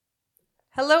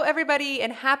Hello, everybody,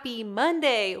 and happy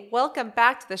Monday. Welcome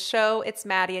back to the show. It's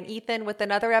Maddie and Ethan with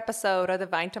another episode of the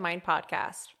Vine to Mind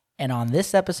podcast. And on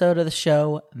this episode of the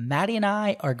show, Maddie and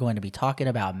I are going to be talking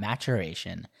about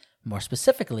maturation. More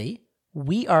specifically,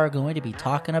 we are going to be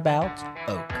talking about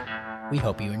oak. We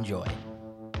hope you enjoy.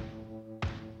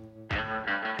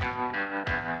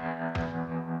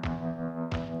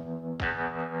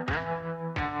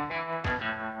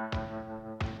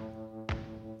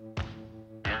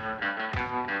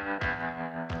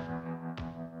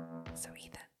 So,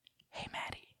 Ethan, Hey,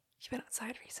 Maddie. you've been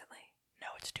outside recently. No,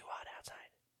 it's too hot outside.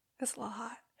 It's a little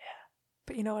hot. Yeah,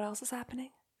 But you know what else is happening?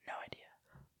 no idea.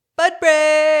 Bud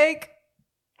break!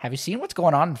 Have you seen what's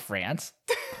going on in France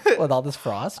with all this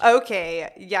frost?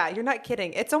 Okay, yeah, you're not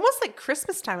kidding. It's almost like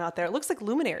Christmas time out there. It looks like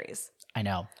luminaries. I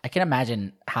know. I can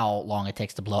imagine how long it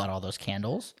takes to blow out all those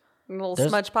candles. Little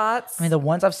There's- smudge pots. I mean, the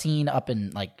ones I've seen up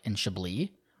in Chablis,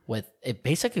 with it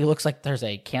basically looks like there's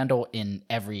a candle in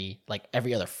every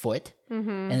other foot,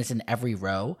 and it's in every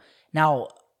row. Now,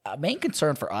 a main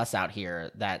concern for us out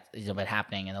here that has been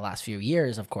happening in the last few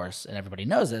years, of course, and everybody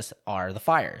knows this, are the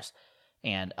fires.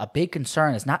 And a big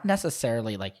concern is not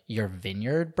necessarily like your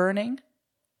vineyard burning,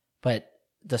 but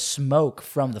the smoke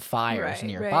from the fires Right,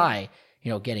 nearby.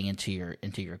 Getting into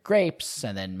your grapes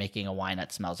and then making a wine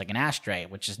that smells like an ashtray,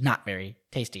 which is not very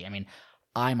tasty. I mean,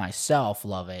 I myself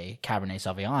love a Cabernet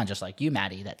Sauvignon, just like you,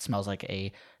 Maddie, that smells like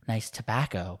a nice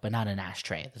tobacco, but not an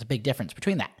ashtray. There's a big difference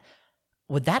between that.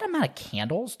 With that amount of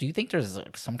candles, do you think there's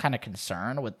some kind of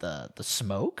concern with the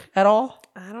smoke at all?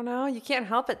 I don't know. You can't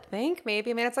help but think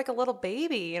maybe. I mean, it's like a little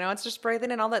baby. It's just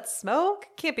breathing in all that smoke.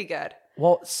 Can't be good.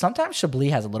 Well, sometimes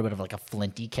Chablis has a little bit of like a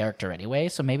flinty character anyway,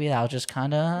 so maybe I'll just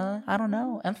kind of, I don't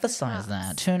know, emphasize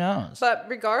that. Who knows? But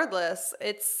regardless,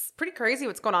 it's pretty crazy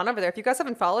what's going on over there. If you guys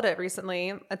haven't followed it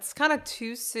recently, it's kind of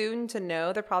too soon to know.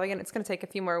 It's going to take a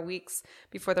few more weeks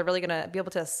before they're really going to be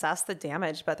able to assess the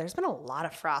damage. But there's been a lot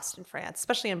of frost in France,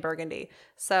 especially in Burgundy.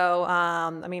 So,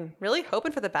 really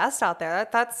hoping for the best out there.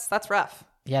 That's rough.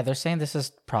 Yeah, they're saying this is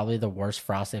probably the worst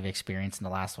frost they've experienced in the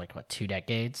last, 2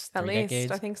 decades? At 3 least,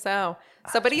 decades? I think so.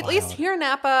 But at least wild. here in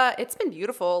Napa, it's been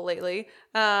beautiful lately.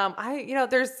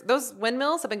 There's those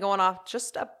windmills have been going off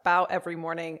just about every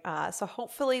morning. So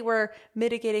hopefully we're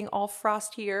mitigating all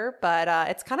frost here. But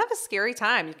it's kind of a scary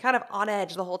time. You're kind of on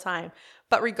edge the whole time.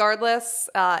 But regardless,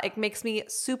 it makes me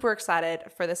super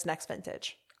excited for this next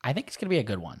vintage. I think it's going to be a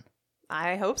good one.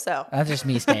 I hope so. That's just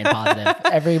me staying positive.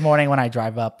 Every morning when I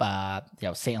drive up,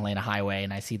 St. Helena Highway,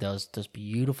 and I see those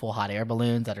beautiful hot air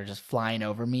balloons that are just flying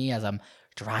over me as I'm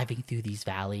driving through these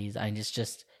valleys.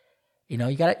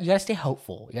 You gotta stay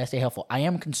hopeful. You gotta stay hopeful. I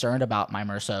am concerned about my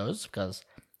Merceaus because,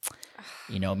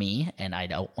 you know me, and I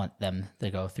don't want them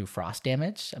to go through frost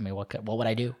damage. I mean, what would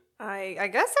I do? I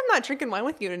guess I'm not drinking wine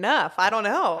with you enough. I don't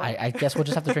know. I guess we'll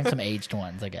just have to drink some aged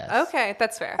ones, I guess. Okay,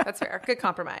 that's fair. That's fair. Good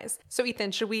compromise. So,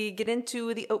 Ethan, should we get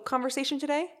into the oak conversation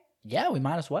today? Yeah, we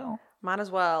might as well. Might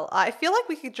as well. I feel like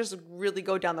we could just really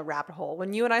go down the rabbit hole.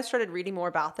 When you and I started reading more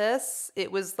about this,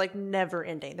 it was like never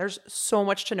ending. There's so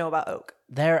much to know about oak.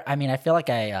 I feel like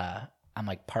I'm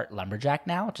like part lumberjack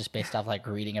now, just based off like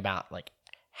reading about like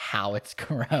how it's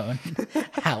grown,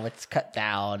 how it's cut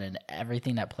down, and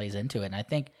everything that plays into it. And I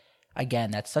think,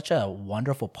 again, that's such a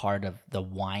wonderful part of the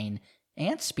wine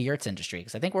and spirits industry,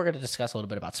 because I think we're going to discuss a little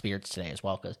bit about spirits today as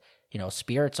well, because,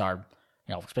 spirits are,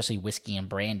 especially whiskey and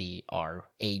brandy, are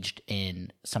aged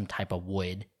in some type of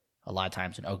wood, a lot of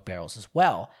times in oak barrels as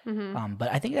well. Mm-hmm. But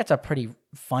I think that's a pretty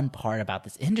fun part about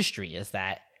this industry is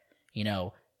that,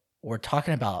 we're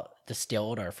talking about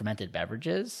distilled or fermented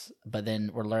beverages, but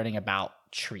then we're learning about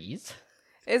trees.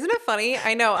 Isn't it funny?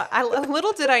 I know.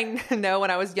 Little did I know when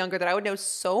I was younger that I would know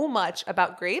so much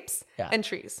about grapes and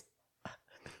trees.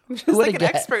 I'm just like an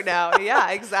expert now. Yeah,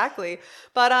 exactly.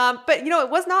 But it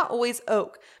was not always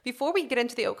oak. Before we get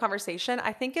into the oak conversation,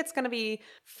 I think it's going to be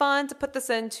fun to put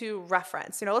this into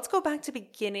reference. Let's go back to the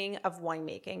beginning of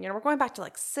winemaking. We're going back to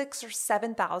like 6,000 or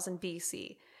 7,000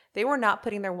 BC. They were not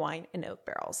putting their wine in oak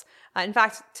barrels. In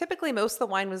fact, typically most of the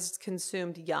wine was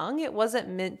consumed young. It wasn't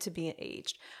meant to be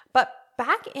aged. But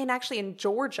back in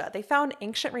Georgia, they found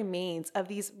ancient remains of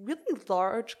these really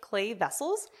large clay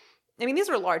vessels. I mean, these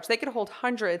were large. They could hold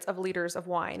hundreds of liters of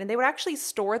wine, and they would actually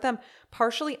store them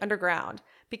partially underground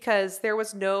because there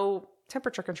was no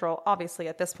temperature control, obviously,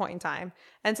 at this point in time.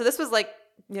 And so this was like,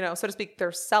 so to speak,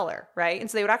 their cellar, right? And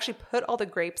so they would actually put all the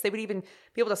grapes. They would even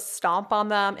be able to stomp on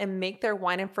them and make their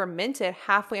wine and ferment it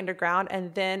halfway underground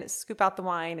and then scoop out the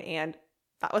wine. And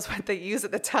that was what they used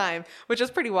at the time, which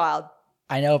is pretty wild.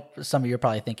 I know some of you are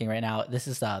probably thinking right now, this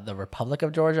is the Republic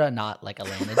of Georgia, not like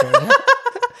Atlanta, Georgia.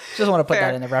 Just want to put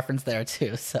that in the reference there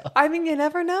too. So I mean, you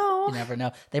never know. You never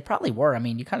know. They probably were. I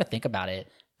mean, you kind of think about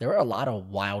it. There were a lot of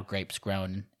wild grapes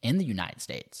grown in the United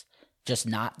States. Just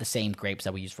not the same grapes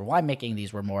that we use for winemaking.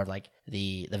 These were more like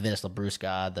the Vitis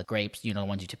labrusca, the grapes, the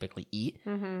ones you typically eat.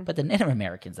 Mm-hmm. But the Native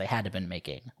Americans, they had to have been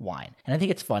making wine. And I think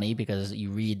it's funny because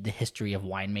you read the history of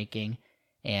winemaking,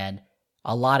 and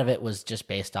a lot of it was just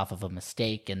based off of a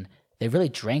mistake. And they really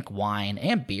drank wine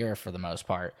and beer for the most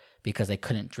part because they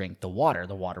couldn't drink the water.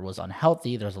 The water was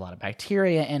unhealthy. There's a lot of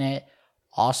bacteria in it.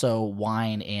 Also,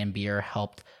 wine and beer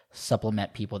helped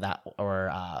supplement people that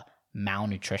were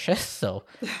malnutritious, so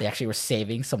they actually were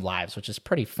saving some lives, which is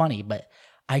pretty funny. But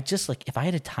I just if I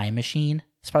had a time machine,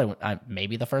 it's probably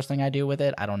maybe the first thing I do with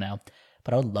it, I don't know,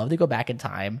 but I would love to go back in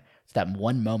time to that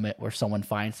one moment where someone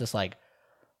finds this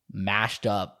mashed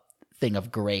up thing of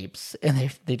grapes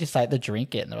and they decide to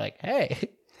drink it, and they're like, hey,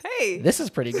 this is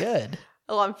pretty good.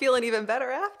 Oh, I'm feeling even better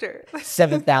after.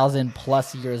 7,000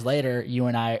 plus years later, you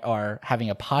and I are having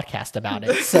a podcast about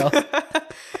it, so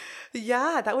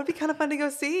yeah, that would be kind of fun to go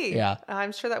see. Yeah.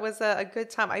 I'm sure that was a good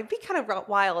time. I'd be kind of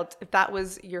wild if that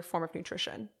was your form of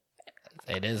nutrition.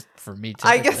 It is for me too.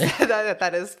 I guess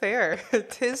that is fair.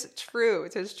 Tis true.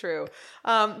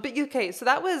 But okay, so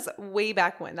that was way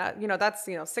back when. That's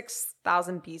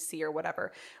 6,000 BC or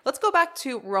whatever. Let's go back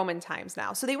to Roman times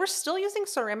now. So they were still using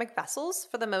ceramic vessels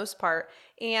for the most part,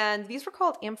 and these were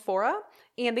called amphora,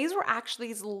 and these were actually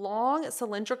these long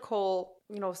cylindrical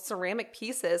ceramic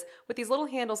pieces with these little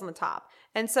handles on the top.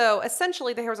 And so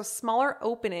essentially there was a smaller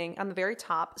opening on the very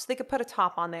top so they could put a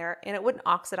top on there and it wouldn't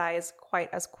oxidize quite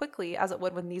as quickly as it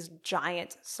would with these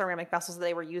giant ceramic vessels that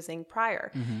they were using prior.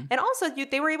 Mm-hmm. And also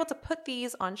they were able to put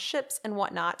these on ships and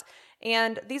whatnot.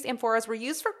 And these amphoras were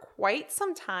used for quite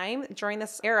some time during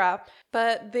this era,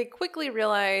 but they quickly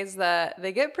realized that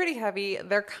they get pretty heavy,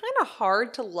 they're kind of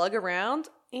hard to lug around,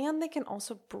 and they can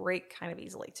also break kind of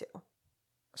easily too.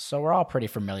 So we're all pretty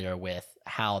familiar with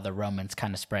how the Romans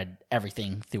kind of spread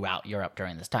everything throughout Europe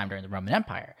during this time, during the Roman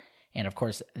Empire. And of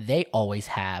course, they always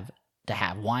have to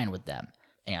have wine with them.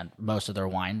 And most of their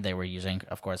wine they were using,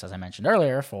 of course, as I mentioned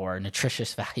earlier, for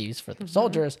nutritious values for the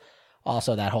soldiers.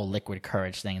 Also, that whole liquid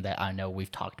courage thing that I know we've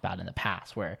talked about in the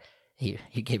past, where you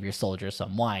give your soldiers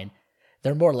some wine,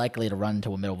 they're more likely to run into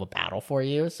the middle of a battle for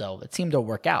you. So it seemed to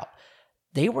work out.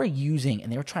 They were using,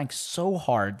 and they were trying so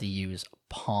hard to use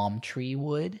palm tree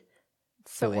wood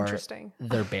so interesting.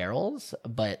 Their barrels,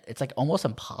 but it's almost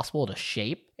impossible to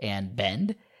shape and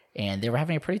bend, and they were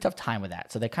having a pretty tough time with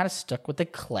that. So they kind of stuck with the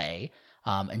clay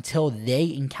until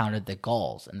they encountered the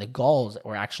Gauls, and the Gauls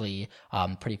were actually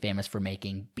pretty famous for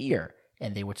making beer,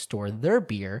 and they would store their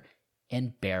beer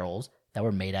in barrels that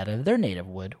were made out of their native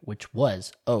wood, which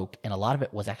was oak, and a lot of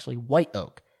it was actually white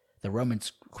oak. The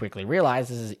Romans quickly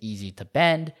realized this is easy to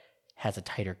bend, has a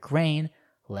tighter grain,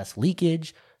 less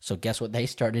leakage. So guess what they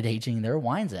started aging their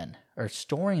wines in, or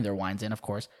storing their wines in, of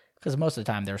course, because most of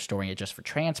the time they're storing it just for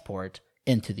transport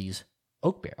into these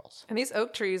oak barrels. And these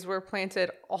oak trees were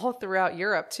planted all throughout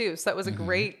Europe too. So that was a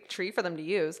great tree for them to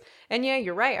use. And yeah,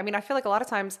 you're right. I mean, I feel like a lot of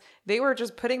times they were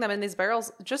just putting them in these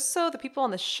barrels just so the people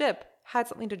on the ship had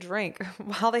something to drink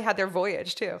while they had their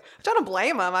voyage too. Which I don't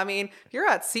blame them. I mean, you're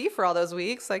at sea for all those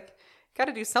weeks. Got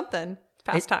to do something to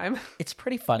pass time. It's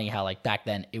pretty funny how back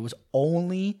then it was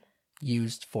only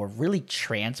used for really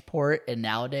transport, and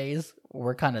nowadays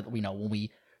we're kind of when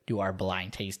we do our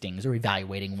blind tastings or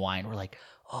evaluating wine, we're like,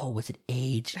 oh, was it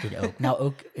aged in oak? Now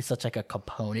oak is such a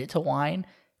component to wine.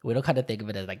 We don't kind of think of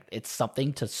it as it's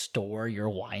something to store your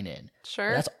wine in. Sure.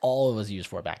 But that's all it was used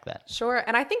for back then. Sure.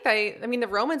 And I think the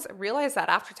Romans realized that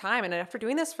after time, and after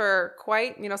doing this for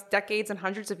quite, decades and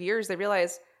hundreds of years, they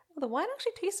realized, the wine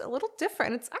actually tastes a little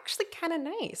different. It's actually kind of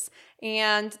nice.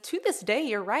 And to this day,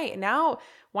 you're right. Now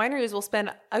wineries will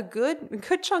spend a good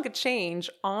chunk of change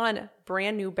on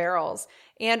brand new barrels.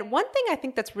 And one thing I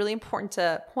think that's really important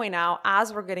to point out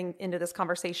as we're getting into this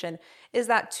conversation is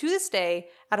that to this day,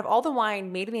 out of all the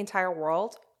wine made in the entire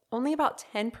world, only about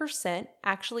 10%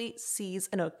 actually sees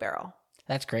an oak barrel.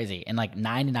 That's crazy. And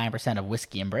 99% of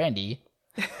whiskey and brandy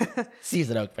sees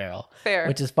an oak barrel. Fair.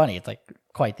 Which is funny. It's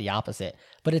quite the opposite.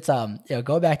 But it's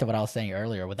going back to what I was saying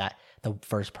earlier with that the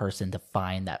first person to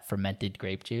find that fermented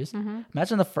grape juice. Mm-hmm.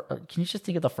 Imagine can you just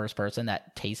think of the first person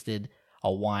that tasted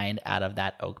a wine out of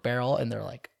that oak barrel and they're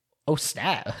like, oh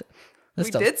snap. We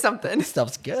did something. This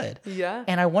stuff's good. Yeah.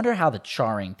 And I wonder how the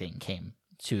charring thing came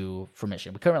to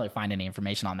fruition. We couldn't really find any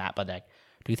information on that, but do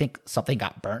you think something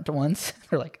got burnt once?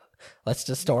 Or let's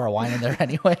just store our wine in there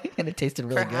anyway. And it tasted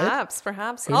really good.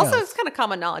 Perhaps. Also, it's kind of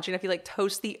common knowledge. If you like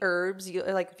toast the herbs, you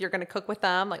like if you're going to cook with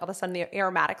them, like all of a sudden the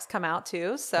aromatics come out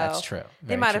too. So that's true.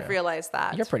 They might have realized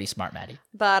that. You're pretty smart, Maddie.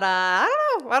 But I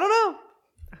don't know.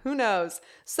 Who knows?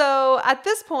 So at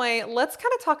this point, let's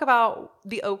kind of talk about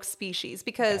the oak species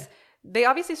because they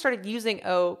obviously started using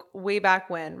oak way back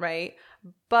when, right?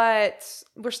 But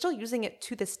we're still using it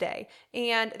to this day.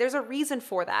 And there's a reason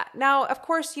for that. Now, of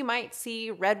course, you might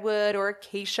see redwood or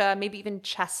acacia, maybe even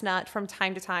chestnut from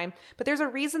time to time, but there's a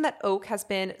reason that oak has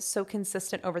been so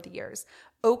consistent over the years.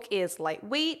 Oak is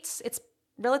lightweight. It's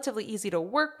relatively easy to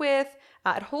work with.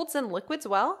 It holds in liquids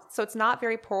well, so it's not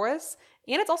very porous.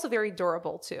 And it's also very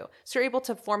durable too. So you're able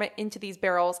to form it into these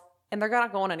barrels and they're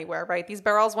not going anywhere, right? These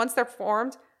barrels, once they're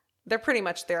formed, they're pretty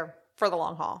much there for the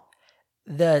long haul.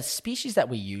 The species that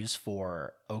we use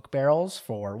for oak barrels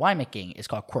for winemaking is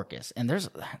called Quercus. And there's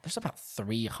about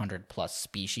 300 plus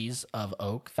species of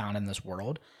oak found in this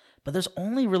world, but there's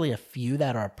only really a few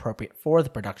that are appropriate for the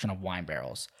production of wine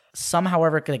barrels. Some,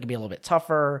 however, they can be a little bit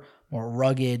tougher, more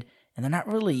rugged, and they're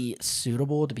not really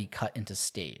suitable to be cut into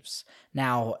staves.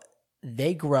 Now,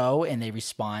 they grow and they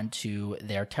respond to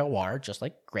their terroir, just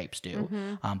like grapes do.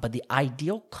 But the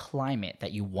ideal climate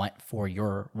that you want for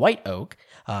your white oak,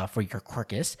 for your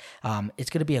Quercus,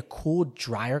 it's going to be a cool,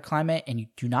 drier climate, and you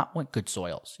do not want good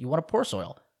soils. You want a poor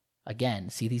soil. Again,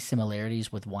 see these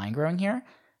similarities with wine growing here?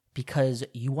 Because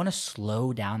you want to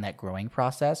slow down that growing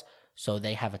process so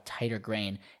they have a tighter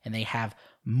grain and they have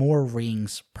more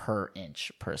rings per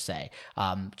inch, per se,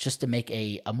 just to make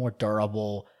a more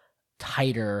durable,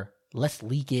 tighter, less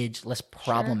leakage, less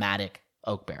problematic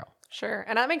oak barrel. Sure.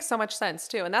 And that makes so much sense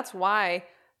too. And that's why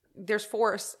there's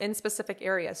forests in specific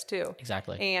areas too.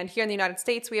 Exactly. And here in the United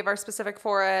States, we have our specific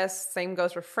forests. Same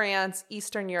goes for France,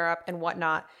 Eastern Europe, and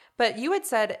whatnot. But you had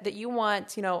said that you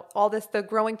want, all this, the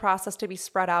growing process to be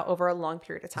spread out over a long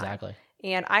period of time. Exactly.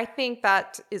 And I think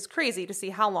that is crazy to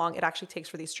see how long it actually takes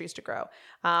for these trees to grow.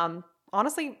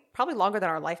 Honestly, probably longer than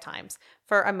our lifetimes.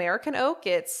 For American oak,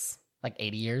 it's like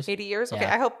 80 years. 80 years? Okay,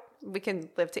 Yeah. I hope we can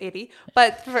live to 80.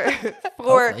 But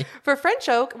for French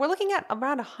oak, we're looking at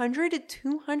around 100 to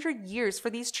 200 years for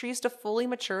these trees to fully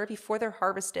mature before they're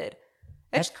harvested.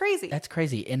 That's crazy. That's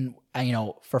crazy. And,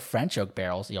 for French oak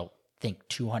barrels, think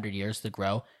 200 years to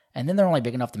grow. And then they're only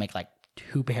big enough to make like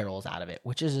 2 barrels out of it,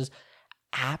 which is just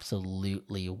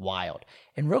absolutely wild.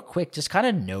 And real quick, just kind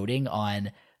of noting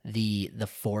on the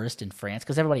forest in France,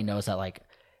 because everybody knows that like,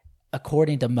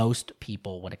 according to most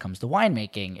people, when it comes to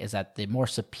winemaking, is that the more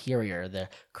superior, the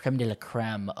creme de la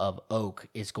creme of oak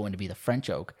is going to be the French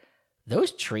oak.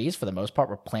 Those trees, for the most part,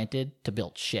 were planted to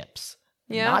build ships,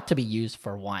 not to be used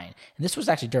for wine. And this was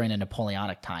actually during the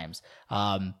Napoleonic times.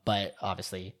 But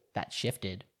obviously that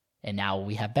shifted, and now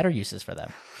we have better uses for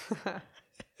them.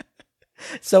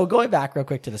 So going back real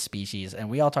quick to the species, and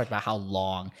we all talked about how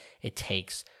long it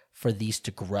takes for these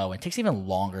to grow. It takes even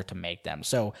longer to make them.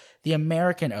 So the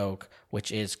American oak,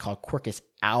 which is called Quercus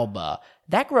alba,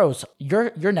 that grows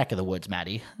your neck of the woods,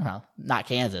 Maddie. Well, not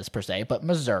Kansas per se, but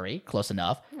Missouri, close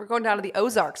enough. We're going down to the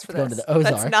Ozarks for this. Going to the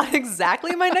Ozarks. That's not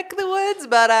exactly my neck of the woods,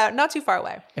 but not too far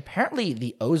away. Apparently,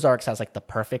 the Ozarks has like the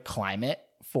perfect climate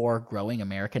for growing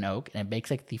American oak, and it makes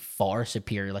like the far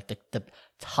superior, like the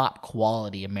top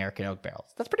quality American oak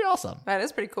barrels. That's pretty awesome. That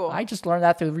is pretty cool. I just learned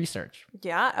that through research.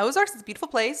 Yeah, Ozarks is a beautiful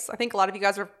place. I think a lot of you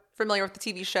guys are familiar with the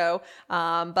TV show,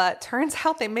 but turns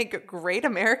out they make great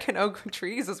American oak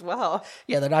trees as well.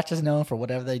 Yeah, they're not just known for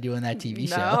whatever they do in that TV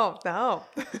show. No.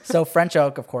 So French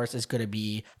oak, of course, is going to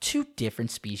be 2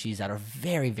 different species that are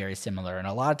very, very similar. And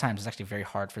a lot of times it's actually very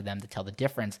hard for them to tell the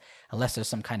difference unless there's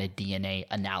some kind of DNA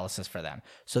analysis for them.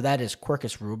 So that is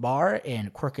Quercus rhubarb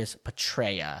and Quercus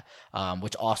petraea,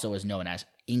 which also is known as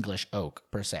English oak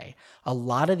per se. A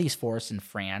lot of these forests in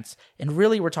France, and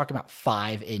really we're talking about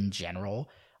 5 in general,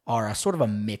 are a sort of a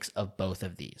mix of both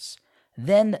of these.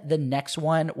 Then the next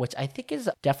one, which I think is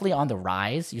definitely on the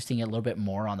rise, you're seeing it a little bit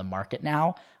more on the market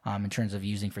now in terms of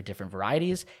using for different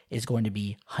varieties, is going to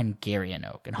be Hungarian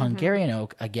oak. And Hungarian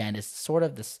oak, again, is sort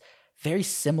of this very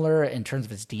similar in terms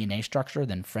of its DNA structure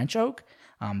than French oak,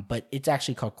 but it's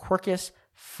actually called Quercus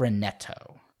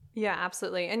frenetto. Yeah,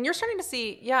 absolutely. And you're starting to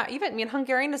see,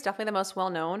 Hungarian is definitely the most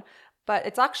well-known, but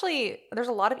it's actually, there's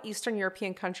a lot of Eastern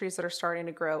European countries that are starting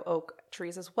to grow oak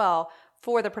trees as well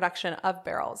for the production of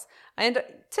barrels. And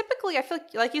typically, I feel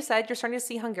like you said, you're starting to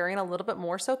see Hungarian a little bit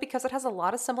more so because it has a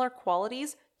lot of similar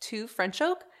qualities to French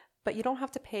oak, but you don't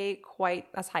have to pay quite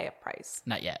as high a price.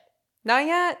 Not yet. Not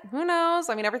yet. Who knows?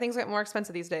 I mean, everything's getting more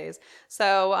expensive these days.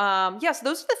 So, so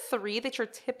those are the 3 that you're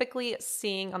typically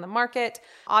seeing on the market.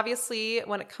 Obviously,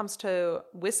 when it comes to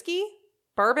whiskey,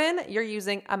 Bourbon, you're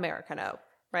using American oak,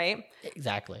 right?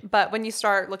 Exactly. But when you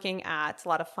start looking at a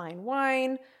lot of fine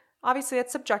wine, obviously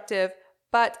it's subjective,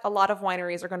 but a lot of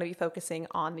wineries are going to be focusing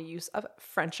on the use of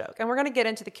French oak. And we're going to get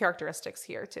into the characteristics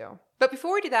here too. But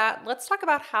before we do that, let's talk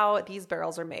about how these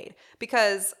barrels are made.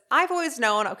 Because I've always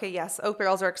known, okay, yes, oak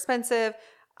barrels are expensive.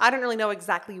 I don't really know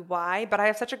exactly why, but I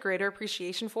have such a greater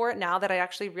appreciation for it now that I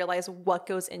actually realize what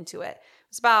goes into it.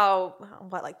 It's about,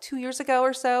 like 2 years ago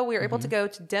or so, we were able to go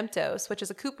to Demptos, which is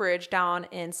a cooperage down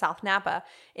in South Napa.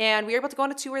 And we were able to go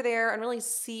on a tour there and really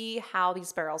see how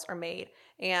these barrels are made.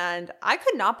 And I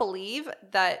could not believe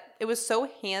that it was so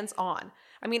hands-on.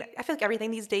 I mean, I feel like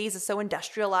everything these days is so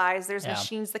industrialized. There's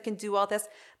machines that can do all this.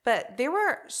 But there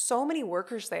were so many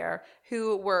workers there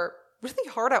who were really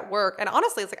hard at work. And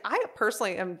honestly, it's like, I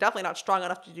personally am definitely not strong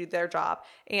enough to do their job.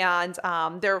 And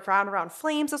they're around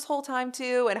flames this whole time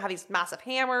too, and have these massive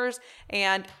hammers.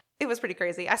 And it was pretty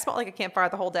crazy. I smelled like a campfire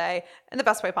the whole day in the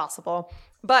best way possible.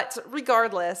 But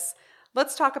regardless,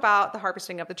 let's talk about the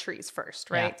harvesting of the trees first,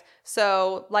 right? Yeah.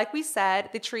 So like we said,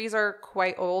 the trees are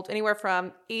quite old, anywhere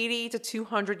from 80 to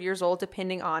 200 years old,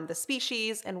 depending on the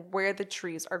species and where the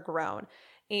trees are grown.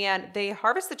 And they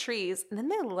harvest the trees and then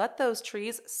they let those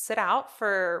trees sit out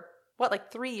for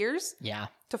like 3 years? Yeah.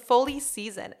 To fully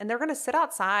season. And they're going to sit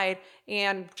outside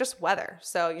and just weather.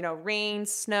 So, rain,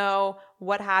 snow,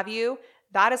 what have you.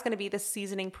 That is going to be the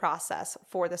seasoning process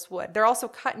for this wood. They're also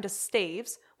cut into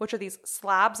staves, which are these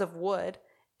slabs of wood.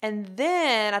 And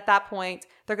then at that point,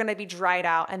 they're going to be dried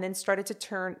out and then started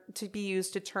to be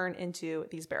used to turn into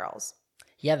these barrels.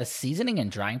 Yeah, the seasoning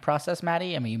and drying process,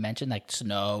 Maddie. I mean, you mentioned like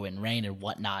snow and rain and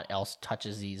whatnot else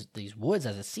touches these woods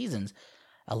as it seasons.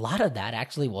 A lot of that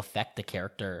actually will affect the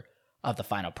character of the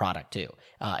final product too.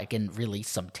 It can release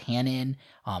some tannin.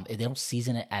 If they don't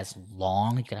season it as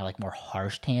long, you can have like more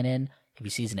harsh tannin. If you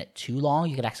season it too long,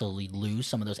 you could actually lose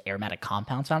some of those aromatic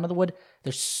compounds found in the wood.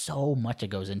 There's so much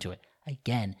that goes into it.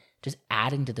 Again, just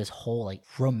adding to this whole like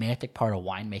romantic part of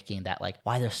winemaking that like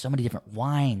why there's so many different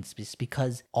wines is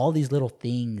because all these little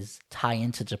things tie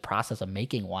into the process of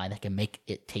making wine that can make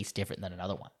it taste different than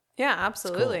another one. Yeah,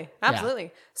 absolutely. Cool. Absolutely. Yeah.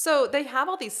 So they have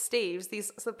all these staves,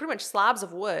 so pretty much slabs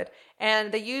of wood,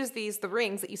 and they use the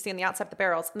rings that you see on the outside of the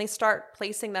barrels, and they start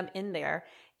placing them in there.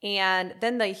 And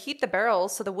then they heat the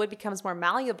barrels so the wood becomes more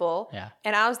malleable. Yeah.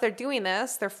 And as they're doing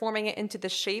this, they're forming it into the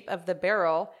shape of the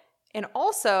barrel. And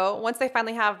also, once they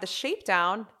finally have the shape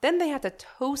down, then they have to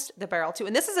toast the barrel too.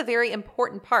 And this is a very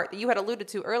important part that you had alluded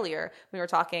to earlier when we were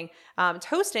talking.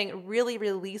 Toasting really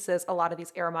releases a lot of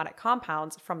these aromatic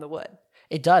compounds from the wood.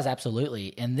 It does,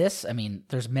 absolutely. And this, I mean,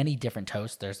 there's many different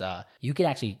toasts. You can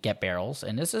actually get barrels,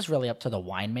 and this is really up to the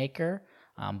winemaker,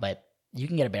 but you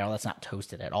can get a barrel that's not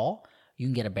toasted at all. You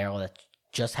can get a barrel that's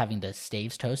just having the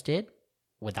staves toasted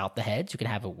without the heads. You can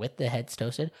have it with the heads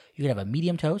toasted. You can have a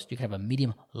medium toast. You can have a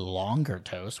medium longer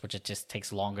toast, which it just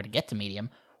takes longer to get to medium.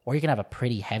 Or you can have a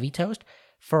pretty heavy toast.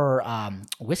 For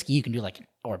whiskey, you can do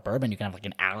or bourbon, you can have like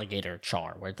an alligator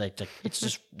char where it's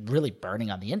just really burning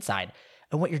on the inside.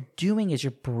 And what you're doing is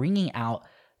you're bringing out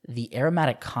the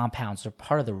aromatic compounds that are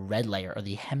part of the red layer or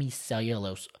the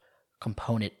hemicellulose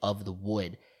component of the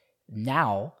wood.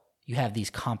 Now you have these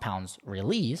compounds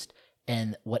released,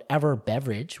 and whatever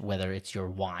beverage, whether it's your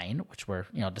wine, which we're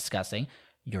discussing,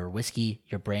 your whiskey,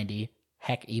 your brandy,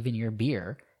 heck, even your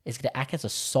beer, is going to act as a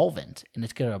solvent, and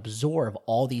it's going to absorb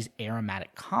all these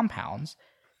aromatic compounds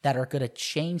that are going to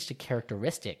change the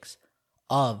characteristics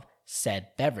of said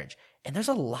beverage. And there's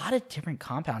a lot of different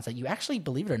compounds that you actually,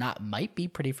 believe it or not, might be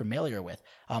pretty familiar with.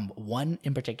 One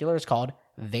in particular is called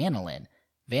vanillin.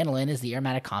 Vanillin is the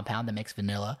aromatic compound that makes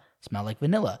vanilla smell like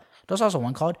vanilla. There's also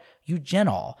one called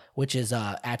eugenol, which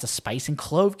adds a spice and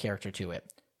clove character to it.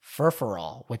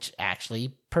 Furfural, which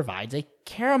actually provides a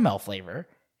caramel flavor.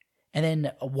 And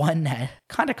then one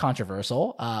kind of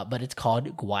controversial, but it's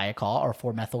called guaiacol or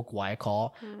 4-methyl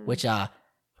guaiacol, which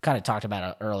kind of talked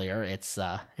about it earlier. It's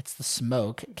the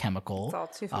smoke chemical. It's all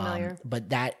too familiar. But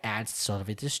that adds sort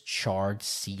of this charred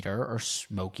cedar or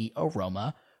smoky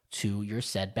aroma to your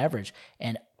said beverage.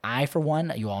 And I, for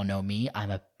one, you all know me,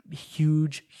 I'm a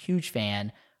huge, huge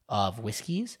fan of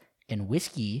whiskeys. And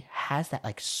whiskey has that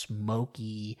like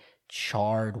smoky,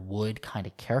 charred wood kind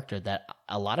of character that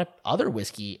a lot of other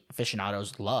whiskey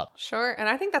aficionados love. Sure. And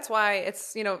I think that's why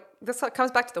it's, this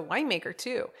comes back to the winemaker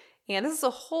too. And this is a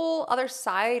whole other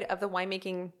side of the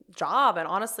winemaking job, and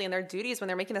honestly, in their duties when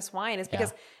they're making this wine, is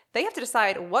because they have to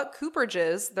decide what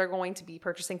cooperages they're going to be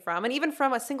purchasing from. And even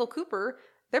from a single cooper,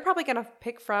 they're probably going to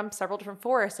pick from several different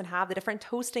forests and have the different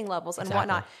toasting levels and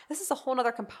whatnot. This is a whole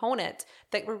other component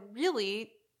that will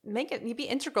really make it be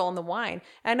integral in the wine.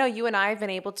 And I know you and I have been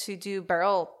able to do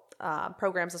barrel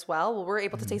programs as well, where we're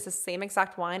able to taste the same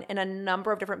exact wine in a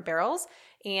number of different barrels,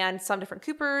 and some different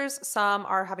coopers, some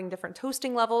are having different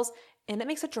toasting levels, and it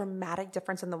makes a dramatic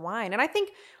difference in the wine. And I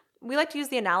think we like to use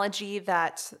the analogy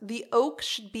that the oak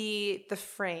should be the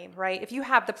frame, right? If you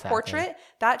have the portrait,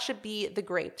 that should be the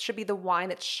grape, should be the wine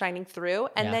that's shining through.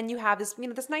 And then you have this,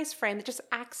 this nice frame that just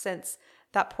accents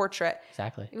that portrait.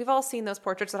 Exactly. We've all seen those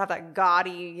portraits that have that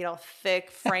gaudy,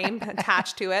 thick frame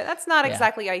attached to it. That's not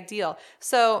exactly ideal.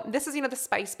 So this is, the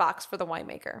spice box for the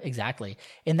winemaker. Exactly.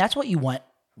 And that's what you want,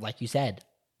 like you said,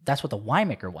 that's what the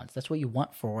winemaker wants. That's what you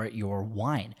want for your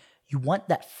wine. You want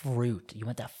that fruit. You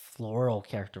want that floral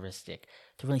characteristic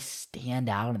to really stand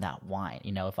out in that wine.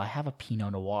 If I have a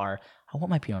Pinot Noir, I want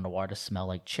my Pinot Noir to smell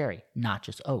like cherry, not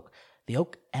just oak. The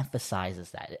oak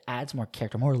emphasizes that. It adds more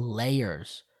character, more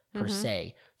layers per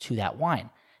se to that wine.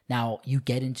 Now, you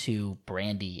get into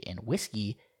brandy and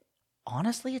whiskey.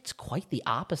 Honestly, it's quite the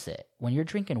opposite. When you're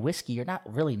drinking whiskey, you're not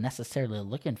really necessarily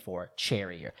looking for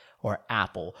cherry or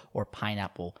apple or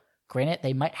pineapple. Granted,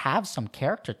 they might have some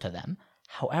character to them.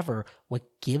 However,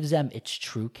 what gives them its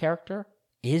true character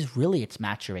is really its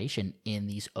maturation in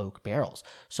these oak barrels.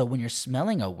 So when you're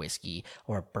smelling a whiskey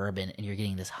or a bourbon and you're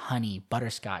getting this honey,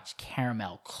 butterscotch,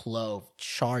 caramel, clove,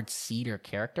 charred cedar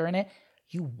character in it,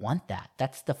 you want that.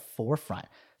 That's the forefront.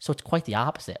 So it's quite the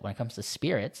opposite when it comes to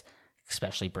spirits,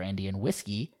 especially brandy and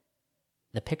whiskey.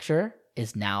 The picture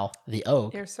is now the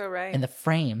oak. You're so right. And the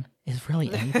frame is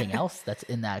really anything else that's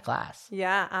in that glass.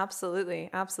 Yeah, absolutely.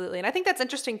 Absolutely. And I think that's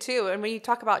interesting too. And when you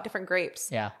talk about different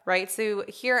grapes, right? So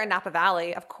here in Napa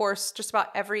Valley, of course, just about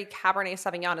every Cabernet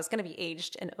Sauvignon is going to be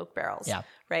aged in oak barrels,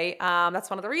 right? That's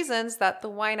one of the reasons that the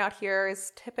wine out here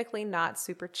is typically not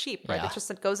super cheap, right?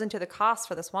 It goes into the cost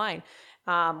for this wine.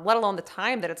 Let alone the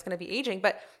time that it's going to be aging.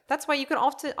 But that's why you can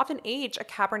often age a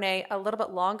Cabernet a little bit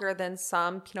longer than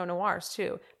some Pinot Noirs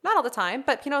too. Not all the time,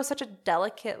 but Pinot is such a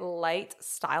delicate, light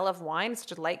style of wine,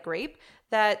 such a light grape,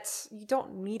 that you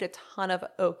don't need a ton of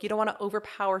oak. You don't want to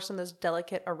overpower some of those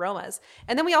delicate aromas.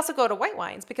 And then we also go to white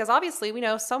wines, because obviously we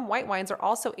know some white wines are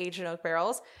also aged in oak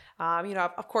barrels.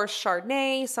 Of course,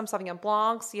 Chardonnay, some Sauvignon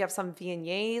Blancs, you have some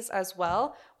Viogniers as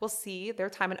well. We'll see their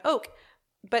time in oak.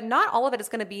 But not all of it is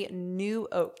going to be new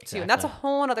oak too. Exactly. And that's a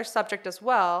whole other subject as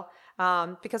well.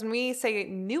 Because when we say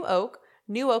new oak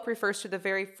refers to the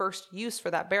very first use for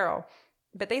that barrel.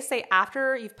 But they say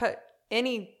after you've put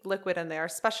any liquid in there,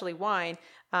 especially wine,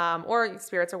 or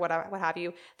spirits or what have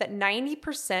you, that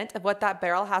 90% of what that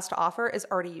barrel has to offer is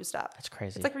already used up. That's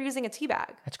crazy. It's like we're using a tea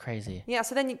bag. That's crazy. Yeah.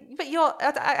 So then,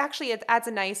 actually it adds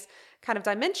a nice kind of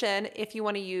dimension if you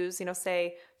want to use,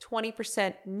 say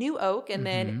 20% new oak and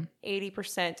then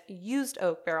 80% used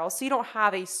oak barrels. So you don't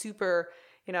have a super,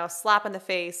 slap in the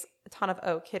face, a ton of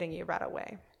oak hitting you right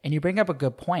away. And you bring up a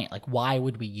good point. Like, why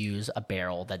would we use a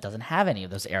barrel that doesn't have any of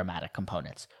those aromatic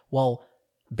components? Well,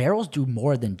 barrels do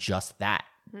more than just that.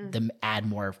 Them add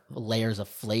more layers of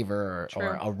flavor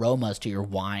or aromas to your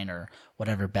wine or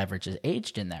whatever beverage is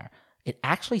aged in there. It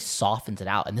actually softens it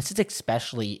out. And this is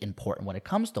especially important when it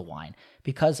comes to wine,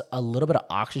 because a little bit of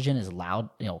oxygen is allowed,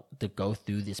 to go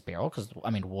through this barrel, because,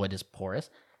 wood is porous.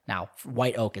 Now,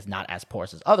 white oak is not as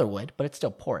porous as other wood, but it's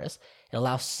still porous. It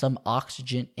allows some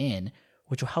oxygen in,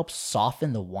 which will help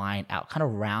soften the wine out, kind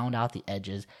of round out the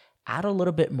edges, add a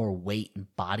little bit more weight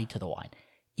and body to the wine.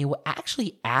 It will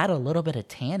actually add a little bit of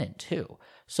tannin too.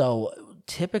 So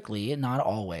typically, not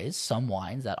always, some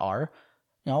wines that are,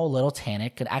 a little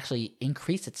tannic could actually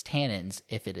increase its tannins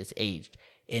if it is aged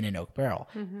in an oak barrel.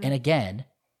 And again,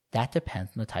 that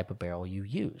depends on the type of barrel you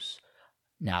use.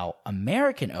 Now,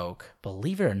 American oak,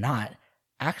 believe it or not,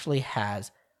 actually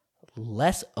has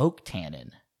less oak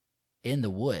tannin in the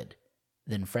wood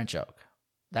than French oak.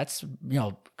 That's,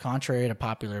 contrary to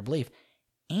popular belief.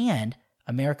 And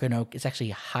American oak is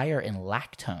actually higher in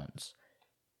lactones,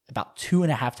 about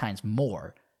 2.5 times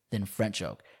more than French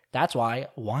oak. That's why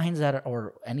wines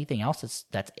or anything else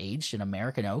that's aged in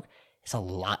American oak is a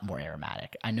lot more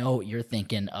aromatic. I know you're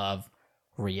thinking of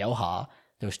Rioja,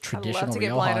 those traditional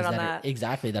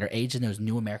Riojans that are aged in those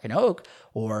new American oak,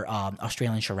 or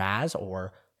Australian Shiraz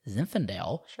or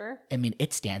Zinfandel. Sure. I mean,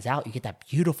 it stands out. You get that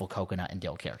beautiful coconut and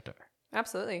dill character.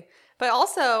 Absolutely. But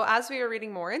also, as we were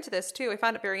reading more into this too, we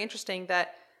found it very interesting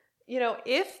that,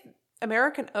 if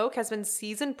American oak has been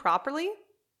seasoned properly,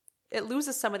 it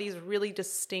loses some of these really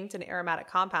distinct and aromatic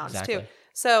compounds too.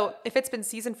 So if it's been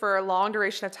seasoned for a long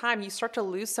duration of time, you start to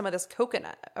lose some of this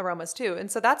coconut aromas too.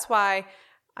 And so that's why,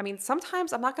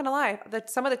 sometimes, I'm not going to lie, that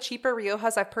some of the cheaper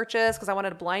Riojas I've purchased because I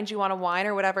wanted to blind you on a wine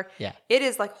or whatever, it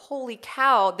is like, holy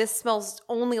cow, this smells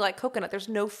only like coconut. There's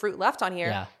no fruit left on here.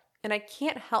 Yeah. And I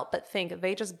can't help but think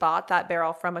they just bought that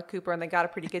barrel from a cooper and they got a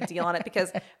pretty good deal on it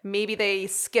because maybe they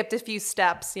skipped a few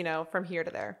steps, from here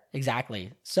to there.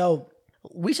 Exactly. So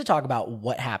we should talk about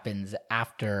what happens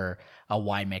after a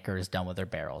winemaker is done with their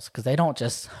barrels, because they don't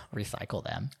just recycle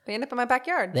them. They end up in my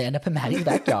backyard. They end up in Maddie's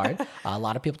backyard. A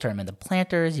lot of people turn them into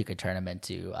planters. You could turn them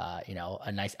into,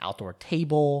 a nice outdoor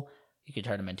table. You could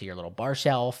turn them into your little bar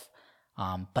shelf.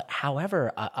 But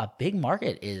however, a big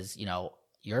market is,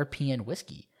 European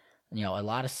whiskey. A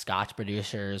lot of Scotch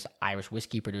producers, Irish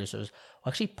whiskey producers will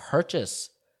actually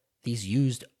purchase these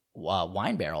used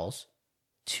wine barrels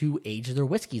to age their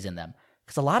whiskeys in them.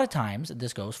 Because a lot of times,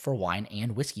 this goes for wine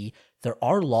and whiskey, there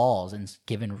are laws in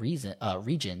given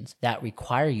regions that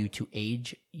require you to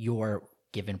age your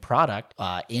given product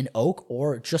in oak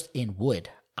or just in wood.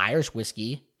 Irish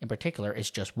whiskey, in particular, is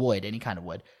just wood, any kind of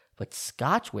wood. But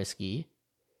Scotch whiskey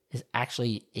is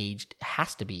actually aged,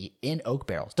 has to be in oak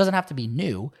barrels. Doesn't have to be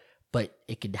new, but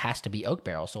has to be oak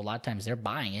barrels. So a lot of times they're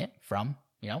buying it from,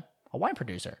 a wine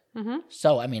producer. Mm-hmm.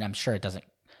 So, I'm sure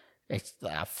it's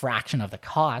a fraction of the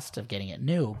cost of getting it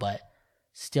new, but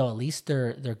still at least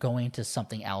they're going to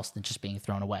something else than just being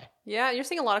thrown away. Yeah, you're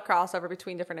seeing a lot of crossover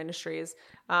between different industries.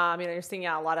 You're seeing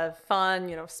a lot of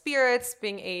fun, spirits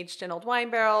being aged in old wine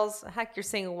barrels. Heck, you're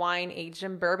seeing wine aged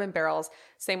in bourbon barrels.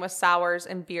 Same with sours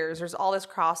and beers. There's all this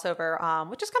crossover,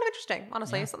 which is kind of interesting,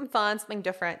 honestly. Yeah. Something fun, something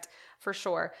different for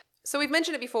sure. So we've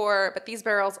mentioned it before, but these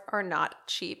barrels are not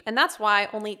cheap. And that's why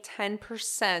only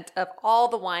 10% of all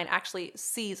the wine actually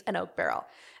sees an oak barrel.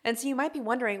 And so you might be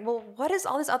wondering, well, what is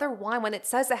all this other wine when it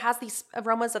says it has these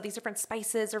aromas of these different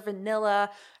spices or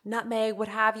vanilla, nutmeg, what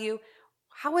have you?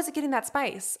 How is it getting that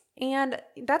spice? And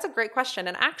that's a great question.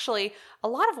 And actually, a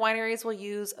lot of wineries will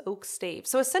use oak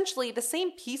staves. So essentially the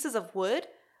same pieces of wood,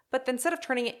 but instead of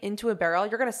turning it into a barrel,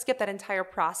 you're going to skip that entire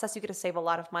process. You get to save a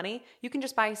lot of money. You can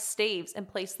just buy staves and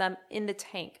place them in the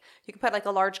tank. You can put like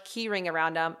a large key ring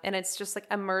around them, and it's just like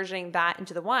immersing that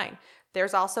into the wine.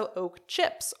 There's also oak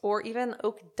chips or even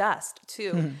oak dust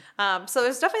too. So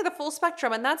there's definitely the full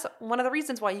spectrum, and that's one of the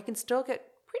reasons why you can still get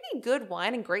pretty good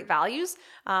wine and great values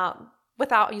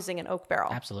without using an oak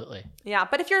barrel. Absolutely. Yeah,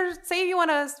 but if say you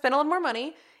want to spend a little more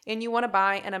money and you want to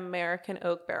buy an American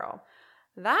oak barrel,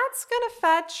 that's going to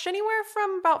fetch anywhere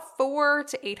from about $400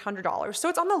 to $800. So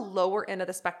it's on the lower end of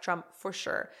the spectrum for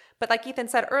sure. But like Ethan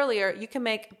said earlier, you can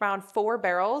make around 4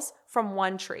 barrels from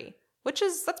one tree,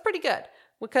 that's pretty good.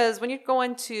 Because when you're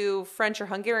going to French or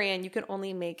Hungarian, you can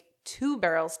only make 2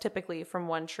 barrels typically from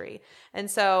one tree.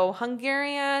 And so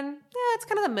Hungarian, it's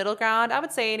kind of the middle ground. I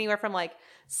would say anywhere from like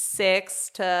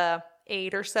 6 to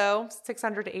 8 or so,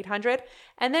 600 to 800.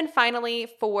 And then finally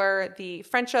for the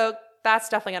French oak, that's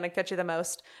definitely going to get you the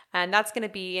most. And that's going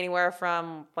to be anywhere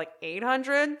from like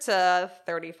 800 to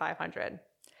 3,500.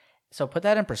 So put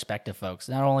that in perspective, folks.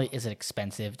 Not only is it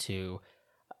expensive to,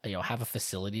 have a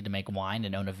facility to make wine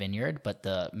and own a vineyard, but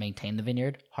to maintain the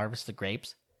vineyard, harvest the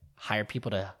grapes, hire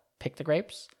people to pick the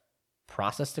grapes,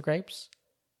 process the grapes,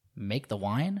 make the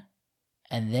wine.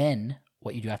 And then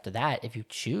what you do after that, if you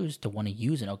choose to want to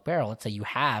use an oak barrel, let's say you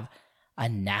have a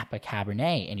Napa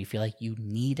Cabernet and you feel like you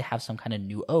need to have some kind of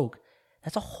new oak,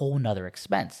 that's a whole nother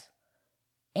expense.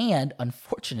 And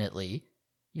unfortunately,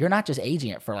 you're not just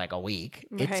aging it for like a week.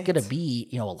 Right. It's going to be,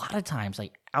 a lot of times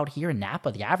like out here in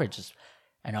Napa, the average is,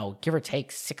 give or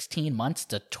take 16 months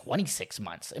to 26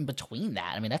 months in between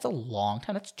that. That's a long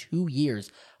time. That's 2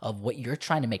 years of what you're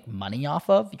trying to make money off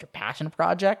of, your passion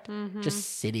project,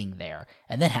 just sitting there.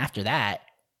 And then after that,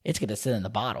 it's going to sit in the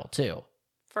bottle too.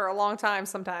 For a long time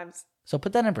sometimes. So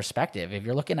put that in perspective. If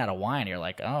you're looking at a wine, you're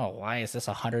like, oh, why is this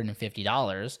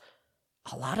 $150?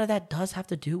 A lot of that does have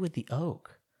to do with the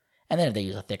oak. And then if they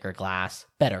use a thicker glass,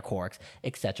 better corks,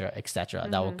 et cetera,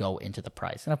 that will go into the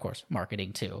price. And of course,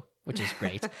 marketing too, which is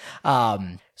great.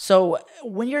 So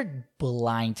when you're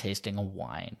blind tasting a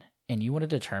wine and you want to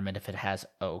determine if it has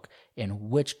oak and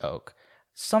which oak,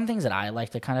 some things that I like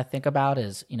to kind of think about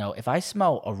is, if I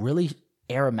smell a really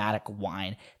aromatic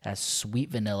wine that has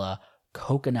sweet vanilla,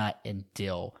 coconut, and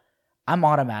dill, I'm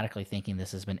automatically thinking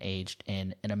this has been aged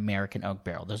in an American oak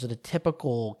barrel. Those are the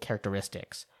typical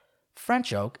characteristics.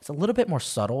 French oak is a little bit more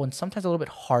subtle and sometimes a little bit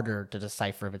harder to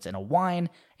decipher if it's in a wine,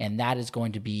 and that is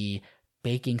going to be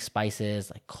baking spices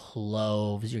like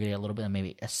cloves. You're going to get a little bit of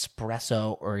maybe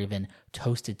espresso or even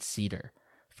toasted cedar.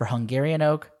 For Hungarian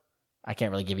oak, I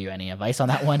can't really give you any advice on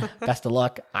that one. Best of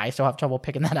luck. I still have trouble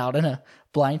picking that out in a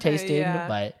blind tasting,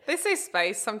 but they say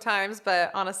spice sometimes,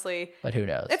 but honestly, but who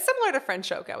knows? It's similar to French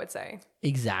oak, I would say.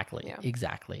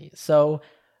 Exactly. So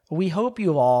we hope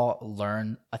you've all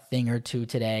learned a thing or two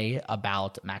today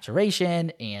about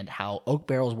maturation and how oak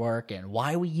barrels work and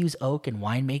why we use oak in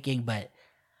winemaking. But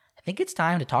I think it's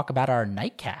time to talk about our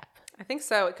nightcap. I think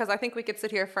so, because I think we could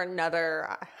sit here for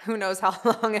another, who knows how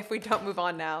long if we don't move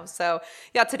on now. So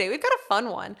yeah, today we've got a fun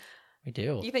one. We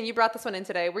do. Ethan, you brought this one in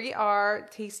today. We are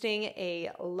tasting a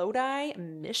Lodi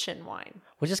Mission wine.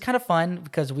 Which is kind of fun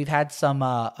because we've had some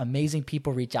amazing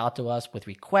people reach out to us with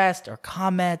requests or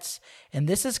comments. And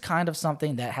this is kind of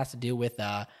something that has to do with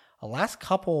the last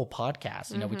couple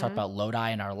podcasts. You know, we talked about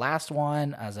Lodi in our last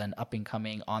one as an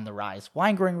up-and-coming on-the-rise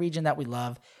wine-growing region that we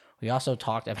love. We also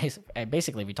talked,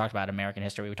 basically we talked about American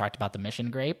history. We talked about the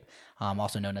Mission grape,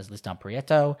 also known as Listan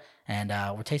Prieto, and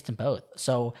we're tasting both.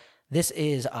 So this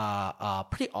is a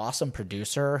pretty awesome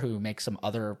producer who makes some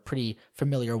other pretty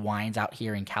familiar wines out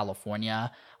here in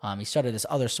California. He started this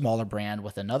other smaller brand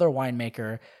with another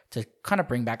winemaker to kind of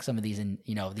bring back some of these,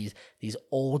 these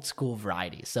old school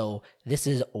varieties. So this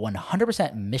is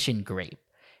 100% Mission grape,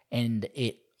 and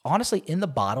it honestly, in the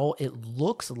bottle, it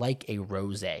looks like a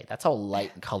rosé. That's how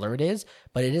light in color it is,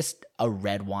 but it is a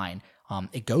red wine.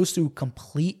 It goes through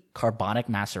complete carbonic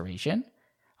maceration,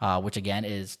 which again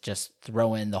is just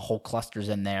throwing the whole clusters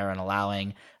in there and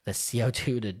allowing the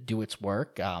CO2 to do its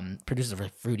work, produces a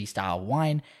fruity style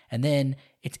wine. And then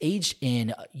it's aged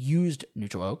in used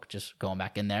neutral oak, just going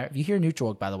back in there. If you hear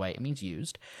neutral oak, by the way, it means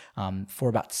used, for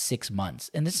about 6 months.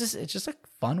 And it's just a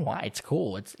fun wine. It's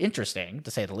cool. It's interesting,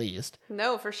 to say the least.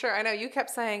 No, for sure. I know you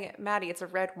kept saying, Maddie, it's a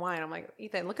red wine. I'm like,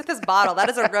 Ethan, look at this bottle. That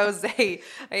is a rosé.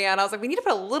 And I was like, we need to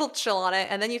put a little chill on it.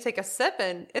 And then you take a sip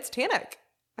and it's tannic.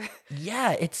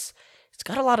 Yeah, it's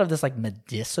got a lot of this like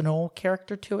medicinal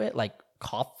character to it, like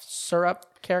cough syrup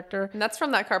character. And that's from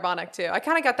that carbonic too. I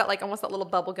kind of got that like almost that little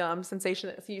bubblegum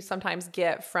sensation that you sometimes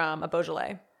get from a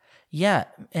Beaujolais. Yeah,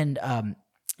 and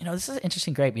this is an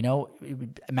interesting grape.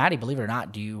 Maddie, believe it or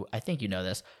not, I think you know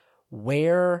this.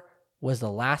 Where was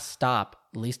the last stop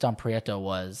Listan Prieto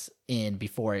was in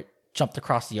before it jumped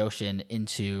across the ocean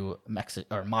into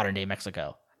Mexico or modern day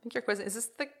Mexico? I think you're quizzing. Is this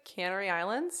the Canary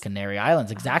Islands? Canary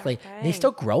Islands, exactly. Oh, they still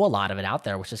grow a lot of it out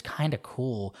there, which is kind of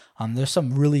cool. There's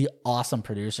some really awesome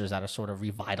producers that are sort of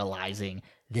revitalizing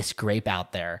this grape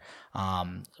out there.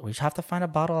 We should have to find a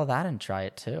bottle of that and try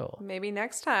it too. Maybe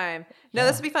next time. No,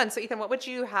 this would be fun. So Ethan, what would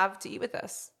you have to eat with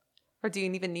this? Or do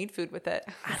you even need food with it?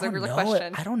 That's a real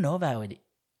question. I don't know if I would.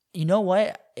 You know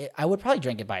what? I would probably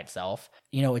drink it by itself.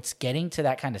 It's getting to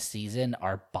that kind of season.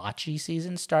 Our bocce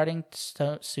season starting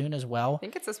soon as well. I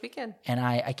think it's this weekend. And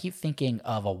I keep thinking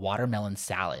of a watermelon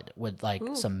salad with like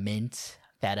some mint,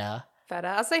 feta.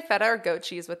 I'll say feta or goat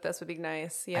cheese with this would be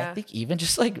nice. Yeah. I think even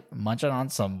just like munching on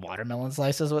some watermelon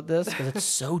slices with this because it's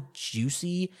so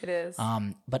juicy. It is.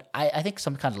 But I think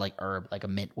some kind of like herb, like a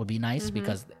mint would be nice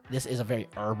because this is a very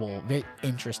herbal, very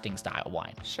interesting style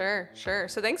wine. Sure.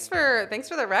 So thanks for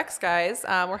the Rex, guys.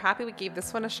 We're happy we gave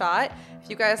this one a shot. If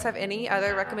you guys have any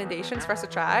other recommendations for us to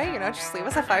try, just leave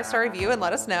us a 5-star review and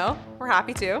let us know. We're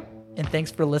happy to. And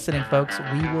thanks for listening, folks.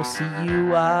 We will see you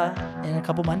in a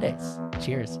couple Mondays.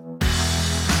 Cheers.